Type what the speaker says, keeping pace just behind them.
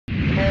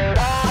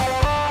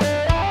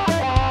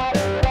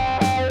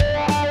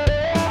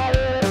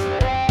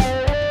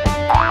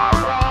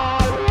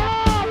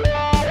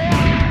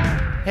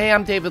Hi,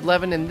 I'm David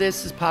Levin, and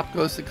this is Pop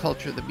Goes the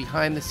Culture, the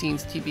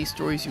behind-the-scenes TV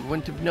stories you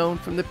wouldn't have known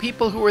from the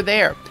people who were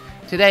there.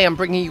 Today, I'm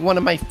bringing you one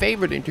of my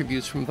favorite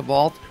interviews from the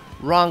vault.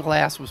 Ron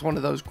Glass was one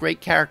of those great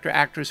character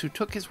actors who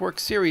took his work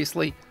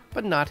seriously,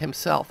 but not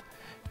himself.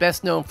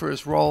 Best known for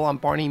his role on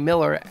Barney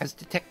Miller as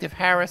Detective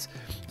Harris,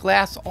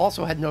 Glass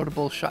also had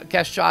notable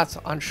guest shots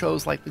on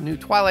shows like the new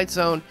Twilight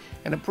Zone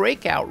and a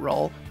breakout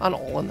role on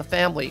All in the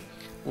Family.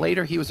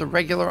 Later, he was a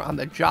regular on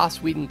the Joss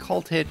Whedon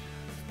cult hit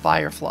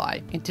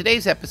Firefly. In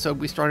today's episode,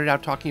 we started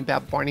out talking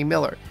about Barney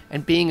Miller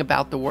and being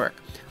about the work.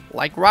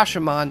 Like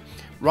Roshomon,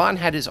 Ron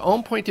had his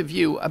own point of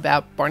view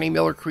about Barney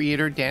Miller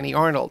creator Danny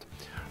Arnold.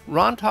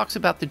 Ron talks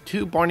about the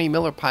two Barney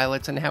Miller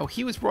pilots and how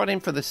he was brought in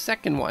for the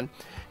second one,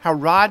 how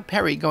Rod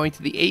Perry going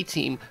to the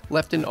A-Team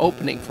left an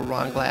opening for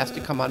Ron Glass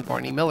to come on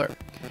Barney Miller.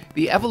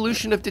 The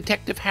evolution of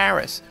Detective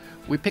Harris.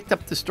 We picked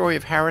up the story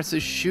of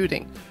Harris's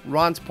shooting,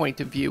 Ron's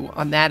point of view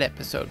on that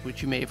episode,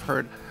 which you may have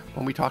heard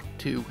when we talked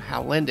to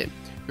Hal Linden.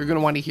 You're going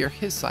to want to hear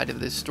his side of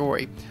this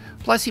story.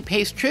 Plus, he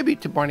pays tribute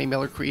to Barney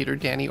Miller creator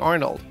Danny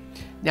Arnold.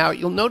 Now,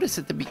 you'll notice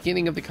at the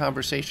beginning of the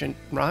conversation,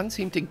 Ron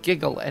seemed to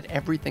giggle at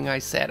everything I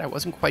said. I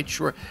wasn't quite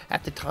sure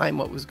at the time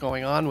what was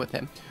going on with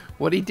him.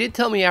 What he did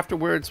tell me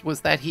afterwards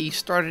was that he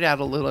started out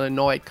a little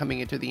annoyed coming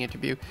into the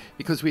interview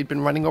because we'd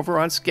been running over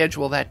on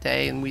schedule that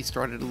day and we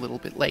started a little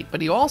bit late.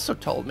 But he also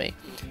told me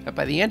that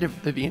by the end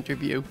of the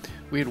interview,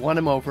 we had won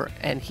him over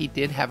and he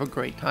did have a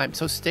great time.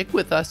 So stick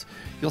with us.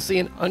 You'll see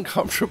an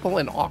uncomfortable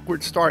and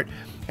awkward start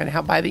and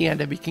how by the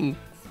end I became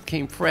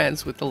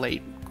friends with the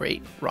late,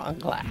 great Ron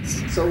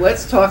Glass. So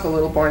let's talk a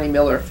little Barney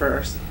Miller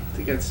first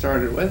to get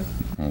started with.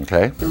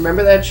 Okay.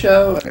 Remember that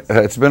show?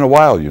 It's been a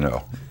while, you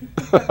know.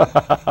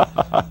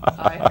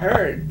 I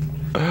heard.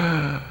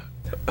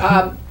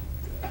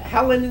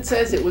 Hal Linden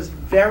says it was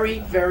very,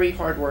 very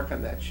hard work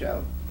on that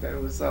show. There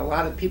was a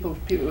lot of people,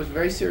 it was a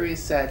very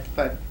serious set,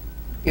 but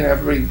you know,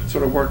 everybody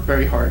sort of worked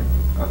very hard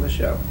on the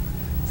show.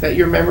 Is that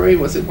your memory?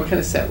 Was it, what kind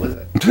of set was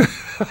it?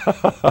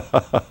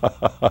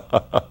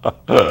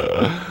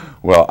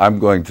 Well, I'm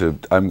going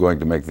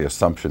to make the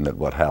assumption that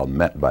what Hal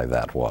meant by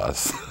that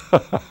was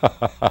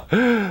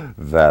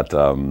that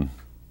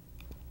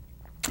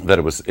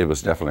it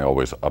was definitely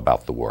always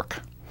about the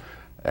work,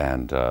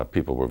 and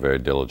people were very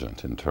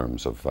diligent in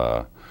terms of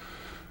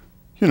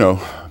you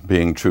know,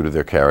 being true to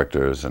their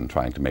characters and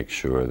trying to make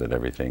sure that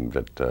everything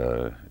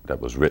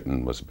that was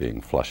written was being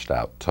flushed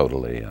out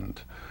totally. And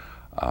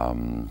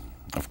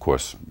of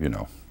course, you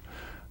know,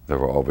 there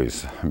were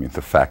always, I mean,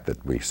 the fact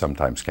that we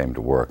sometimes came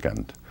to work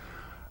and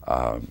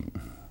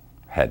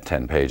had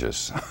 10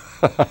 pages.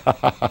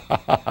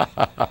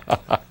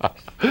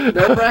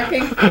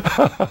 Nerve-wracking?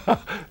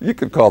 You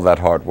could call that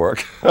hard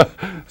work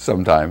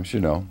sometimes, you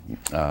know.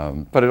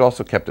 But it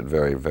also kept it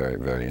very, very,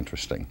 very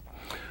interesting.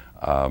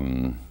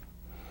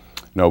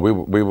 No, we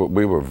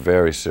were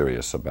very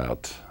serious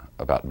about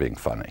being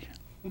funny.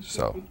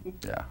 So,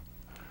 yeah,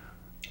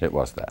 it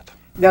was that.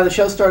 Now, the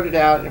show started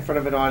out in front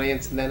of an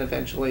audience, and then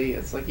eventually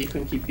it's like you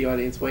couldn't keep the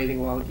audience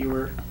waiting while you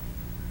were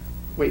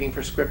waiting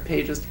for script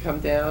pages to come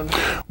down?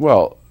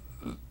 Well,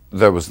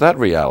 there was that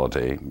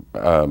reality.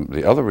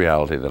 The other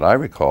reality that I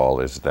recall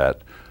is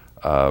that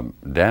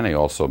Danny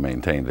also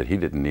maintained that he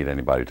didn't need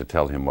anybody to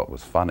tell him what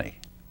was funny.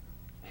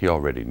 He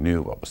already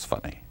knew what was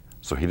funny.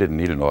 So he didn't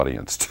need an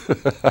audience.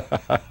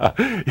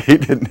 He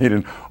didn't need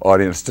an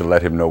audience to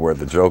let him know where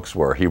the jokes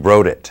were. He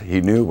wrote it. He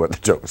knew what the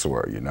jokes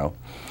were, you know.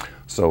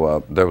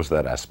 So there was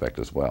that aspect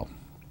as well.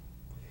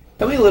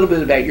 Tell me a little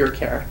bit about your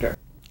character.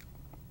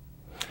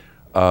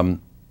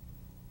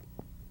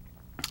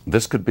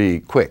 This could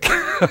be quick.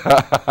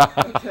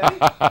 Okay.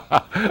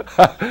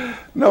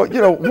 No,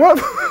 you know,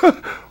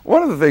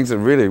 one of the things that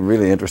really,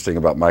 really interesting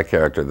about my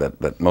character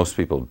that most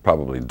people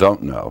probably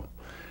don't know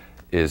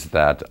is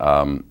that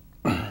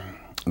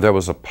there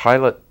was a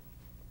pilot,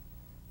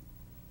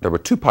 there were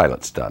two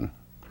pilots done,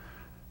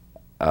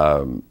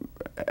 and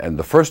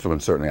the first one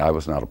certainly I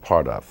was not a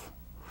part of.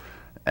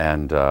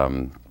 And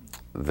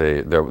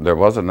there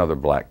was another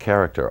black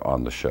character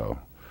on the show.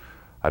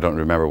 I don't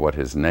remember what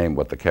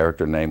the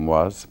character name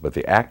was, but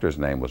the actor's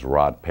name was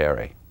Rod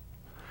Perry.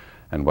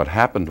 And what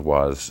happened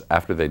was,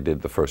 after they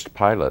did the first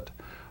pilot,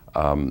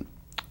 Barney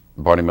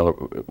Miller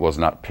was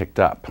not picked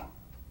up,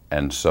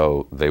 and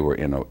so they were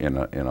in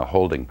a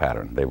holding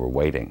pattern. They were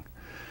waiting.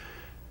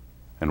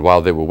 And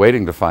while they were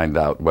waiting to find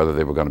out whether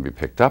they were going to be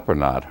picked up or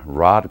not,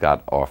 Rod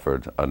got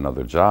offered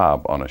another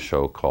job on a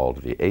show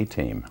called The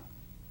A-Team.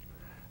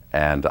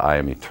 And I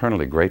am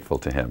eternally grateful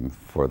to him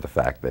for the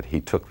fact that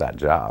he took that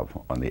job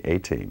on the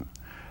A-Team.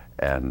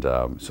 And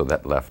so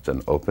that left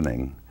an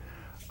opening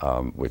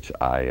which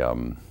I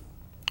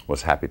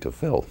was happy to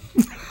fill.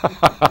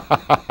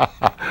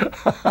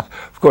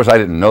 Of course, I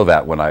didn't know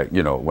that when I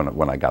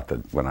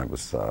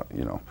was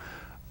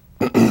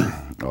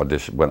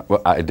audition.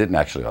 Well, I didn't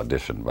actually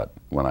audition, but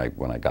when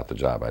I got the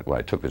job, when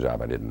I took the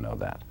job, I didn't know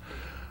that.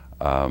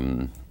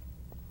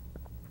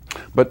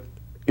 But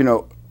you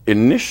know,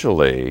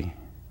 initially,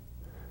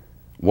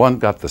 one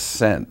got the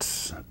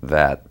sense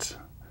that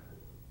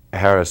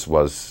Harris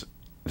was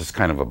just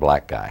kind of a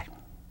black guy,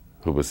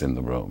 who was in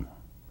the room.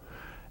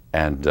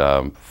 And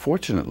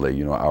fortunately,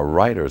 you know, our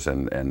writers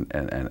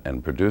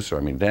and producer,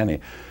 I mean, Danny,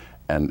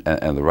 and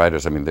the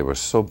writers, I mean, they were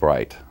so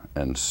bright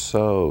and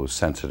so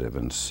sensitive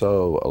and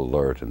so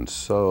alert and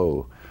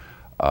so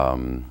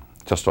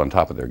just on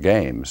top of their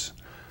games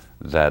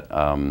that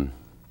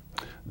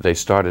they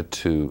started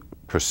to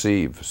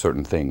perceive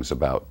certain things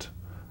about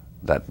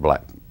that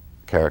black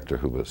character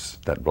who was,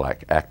 that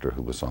black actor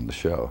who was on the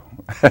show.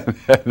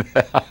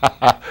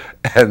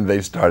 And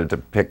they started to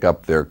pick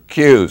up their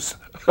cues.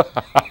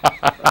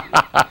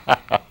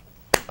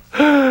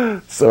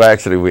 So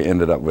actually we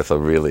ended up with a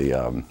really,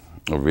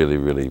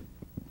 really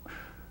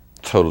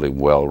totally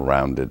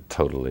well-rounded,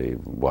 totally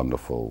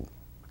wonderful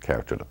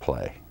character to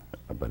play.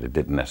 But it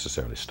didn't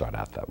necessarily start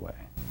out that way.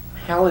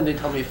 Helen did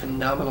tell me a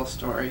phenomenal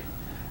story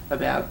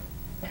about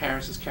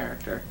Harris's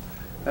character,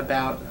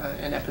 about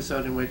an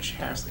episode in which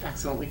Harris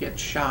accidentally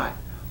gets shot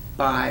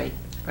by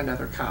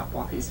another cop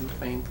while he's in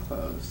plain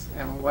clothes,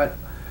 and what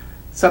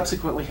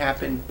subsequently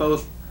happened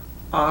both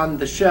on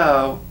the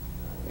show,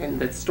 in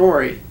the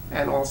story,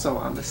 and also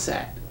on the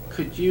set.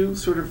 Could you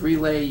sort of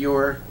relay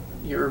your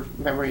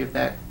memory of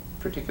that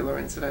particular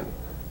incident?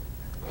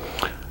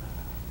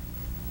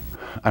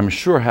 I'm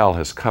sure Hal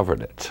has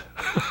covered it.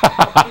 It's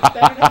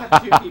better to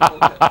have two people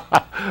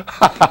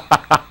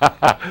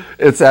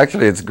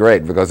It's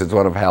great because it's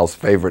one of Hal's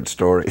favorite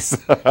stories.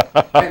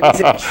 And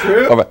is it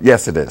true?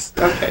 Yes, it is.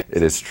 Okay.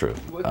 It is true.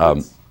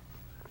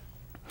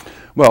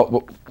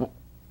 Well,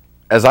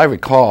 as I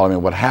recall, I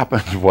mean, what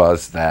happened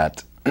was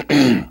that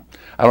I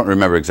don't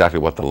remember exactly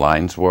what the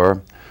lines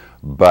were,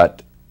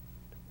 but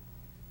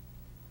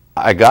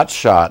I got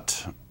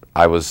shot.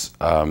 I was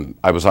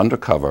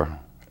undercover,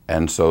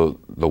 and so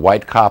the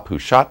white cop who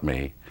shot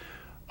me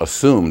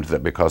assumed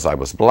that because I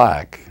was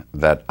black,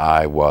 that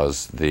I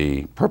was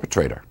the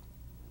perpetrator.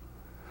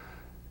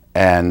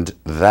 And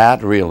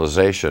that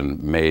realization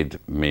made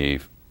me,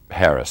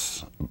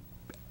 Harris,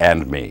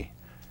 and me,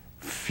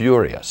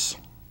 furious.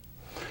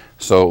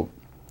 So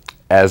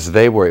as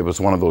they were, it was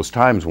one of those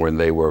times when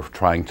they were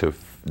trying to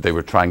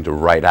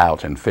write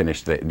out and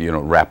finish the, you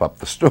know, wrap up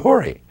the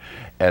story.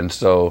 And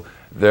so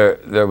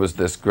there was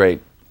this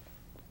great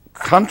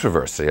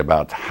controversy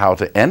about how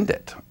to end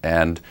it.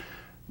 And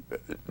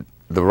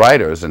the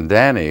writers and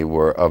Danny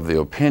were of the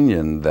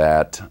opinion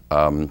that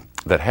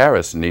that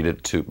Harris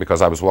needed to,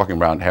 because I was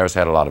walking around, Harris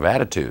had a lot of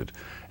attitude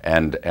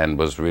and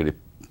was really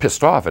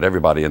pissed off at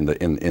everybody in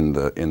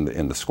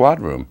the squad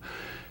room.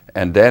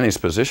 And Danny's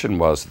position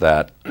was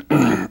that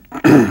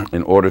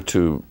in order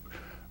to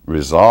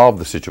resolve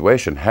the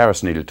situation,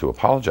 Harris needed to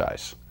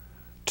apologize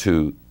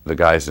to the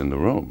guys in the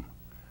room.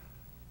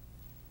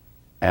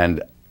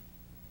 And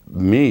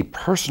me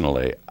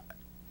personally,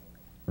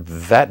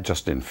 that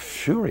just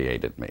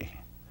infuriated me.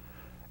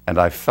 And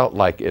I felt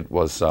like it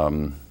was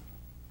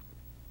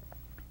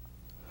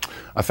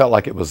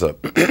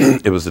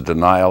it was a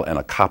denial and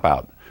a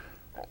cop-out,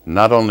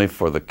 not only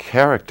for the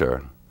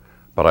character,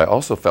 but I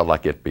also felt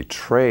like it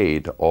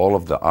betrayed all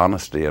of the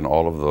honesty and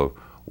all of the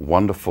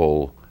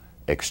wonderful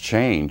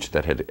exchange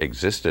that had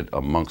existed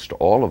amongst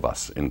all of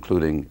us,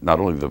 including not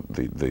only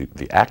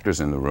the actors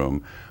in the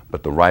room,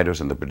 but the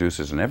writers and the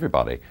producers and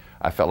everybody.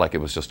 I felt like it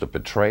was just a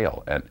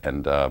betrayal,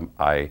 and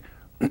I,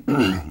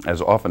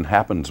 as often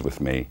happens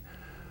with me,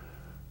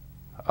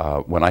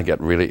 when I get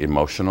really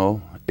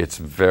emotional, it's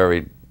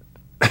very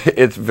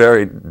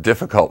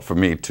difficult for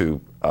me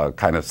to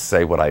kind of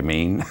say what I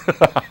mean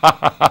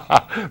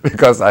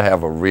because I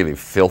have a really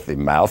filthy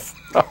mouth.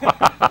 So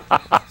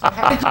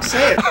how did you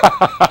say it?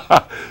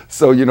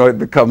 So, you know, it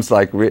becomes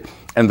like,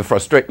 and the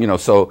frustration, you know,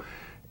 so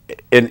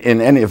in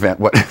any event,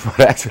 what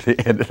actually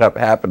ended up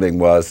happening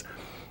was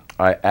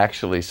I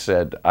actually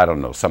said, I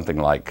don't know, something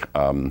like,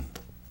 I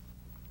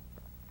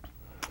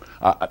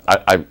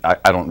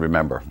don't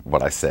remember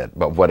what I said,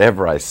 but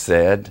whatever I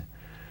said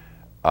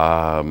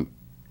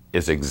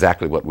is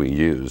exactly what we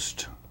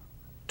used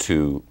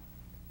to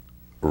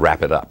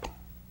wrap it up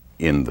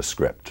in the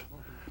script,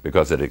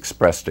 because it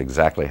expressed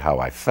exactly how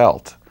I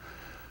felt.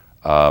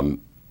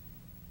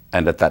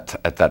 And at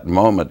that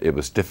moment, it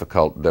was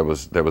difficult. There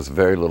was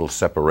very little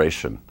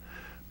separation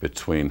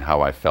between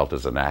how I felt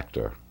as an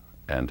actor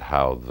and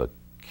how the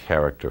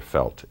character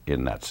felt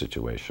in that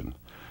situation.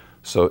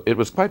 So it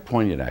was quite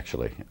poignant,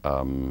 actually,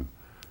 to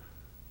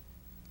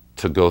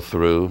go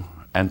through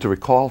and to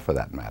recall, for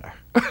that matter.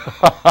 I'm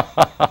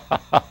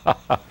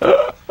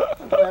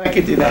glad I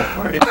could do that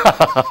for you.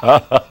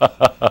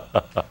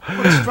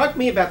 What struck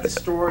me about the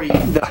story,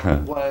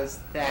 though, was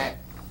that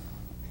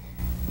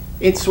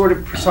it sort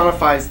of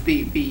personifies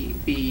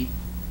the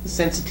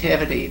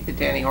sensitivity that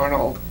Danny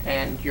Arnold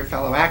and your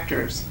fellow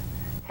actors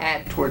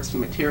had towards the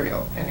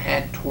material and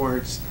had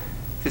towards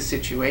the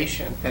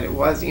situation. That it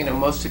was, you know,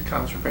 most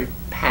sitcoms were very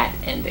pat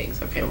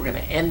endings. Okay, we're going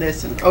to end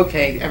this, and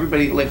okay,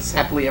 everybody lives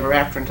happily ever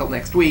after until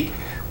next week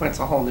when it's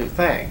a whole new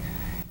thing.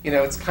 You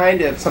know, it's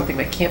kind of something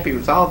that can't be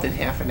resolved in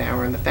half an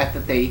hour, and the fact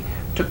that they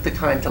took the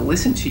time to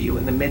listen to you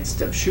in the midst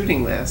of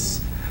shooting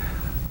this,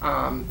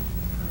 I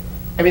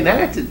mean,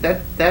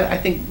 that I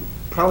think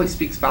probably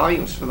speaks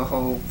volumes for the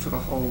whole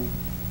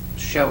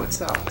show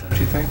itself, don't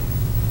you think?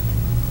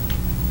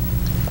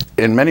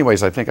 In many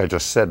ways, I think I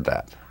just said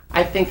that.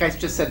 I think I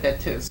just said that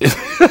too. So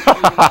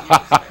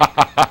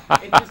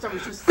I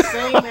was just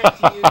saying that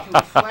to you to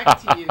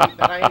reflect to you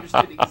that I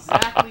understood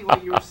exactly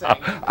what you were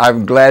saying.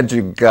 I'm glad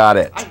you got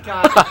it. I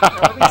got it.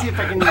 Now, let me see if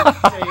I can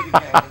say it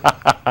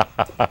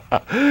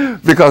again.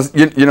 Because,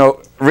 you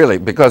know, really,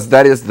 because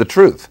that is the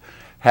truth.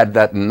 Had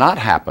that not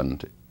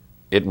happened,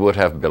 it would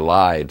have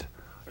belied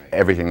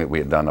everything that we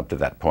had done up to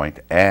that point,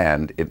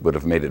 and it would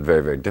have made it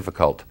very, very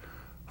difficult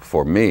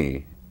for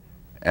me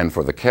and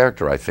for the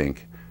character, I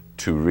think,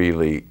 to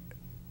really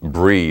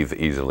breathe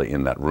easily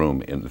in that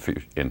room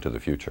into the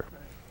future.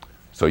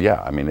 So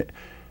yeah, I mean,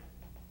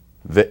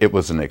 it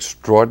was an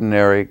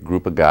extraordinary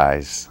group of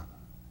guys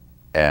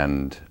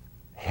and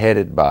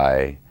headed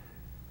by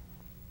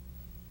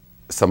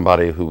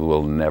somebody who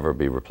will never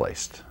be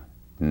replaced.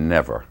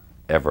 Never,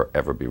 ever,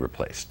 ever be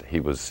replaced. He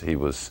was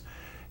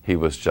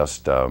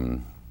just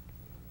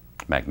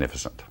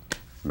magnificent,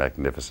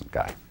 magnificent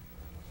guy.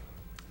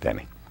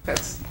 Danny.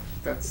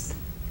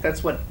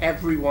 That's what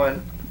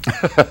everyone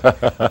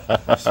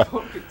I've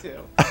spoken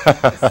to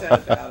has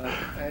said about it.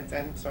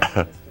 I'm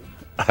sorry.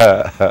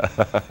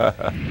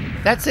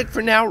 That's it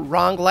for now.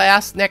 Ron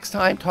Glass next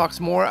time talks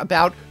more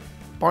about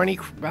Barney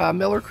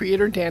Miller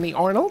creator Danny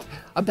Arnold,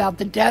 about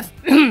the death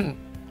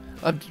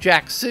of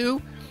Jack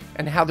Sue,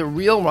 and how the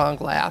real Ron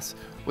Glass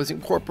was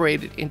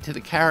incorporated into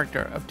the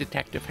character of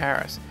Detective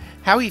Harris.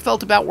 How he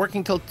felt about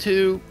working till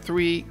 2,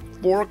 3,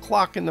 4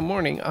 o'clock in the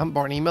morning on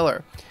Barney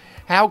Miller.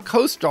 How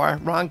co-star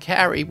Ron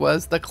Carey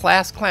was the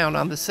class clown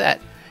on the set,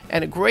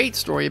 and a great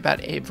story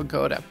about Abe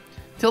Vigoda.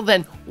 Till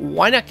then,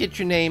 why not get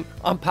your name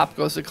on Pop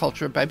Goes the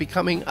Culture by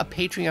becoming a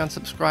Patreon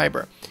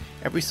subscriber?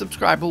 Every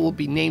subscriber will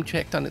be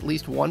name-checked on at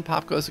least one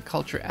Pop Goes the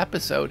Culture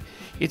episode.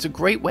 It's a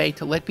great way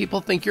to let people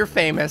think you're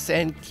famous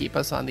and keep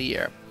us on the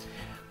air.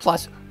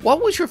 Plus,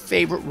 what was your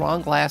favorite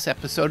Ron Glass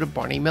episode of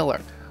Barney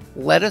Miller?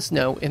 Let us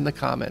know in the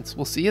comments.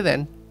 We'll see you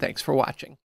then. Thanks for watching.